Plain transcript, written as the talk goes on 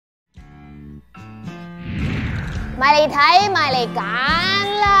埋嚟睇，埋嚟揀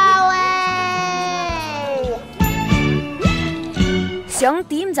啦喂！想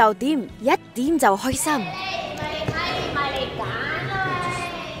點就點，一點就開心。埋嚟睇，埋嚟揀啦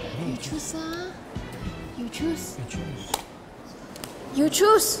喂 ！You choose 啊 ！You choose. You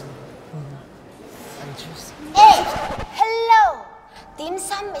choose. I choose. Hey, hello. Dim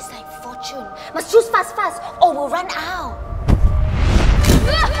sum is like fortune. Must choose fast, fast, or we'll run out.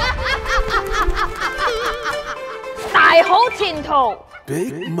 大好前途。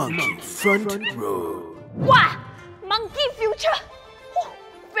Big monkey front row. 哇 ，monkey future. Oh,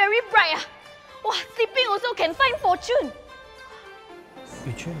 very bright 啊！哇 ，sleeping also can find fortune.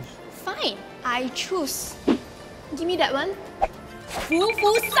 You choose. Fine, I choose. Give me that one. 虎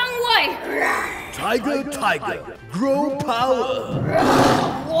虎生威。Tiger, tiger, grow power.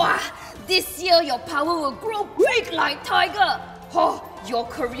 Wow, this year your power will grow big like tiger. Oh, your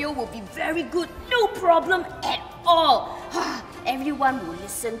career will be very good, no problem at all. Everyone will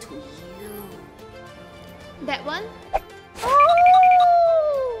listen to you. That one? Oh,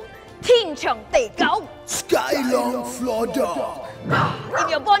 天長地久. Sky long floor dog. If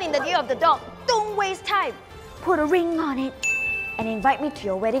you're born in the year of the dog, don't waste time. Put a ring on it and invite me to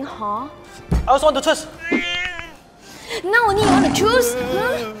your wedding hall. I also want to choose. Now only you want to choose?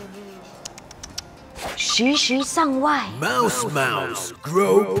 Huh? 徐徐上外. Mouse, mouse,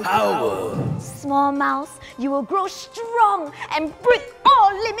 grow power. Small mouse, you will grow strong and break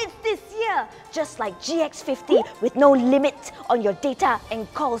all limits this year. Just like GX50 with no limit on your data and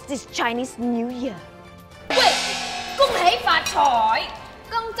calls this Chinese New Year. 喂，恭喜發財，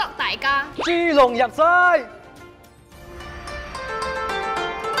恭祝大家豬籠入西。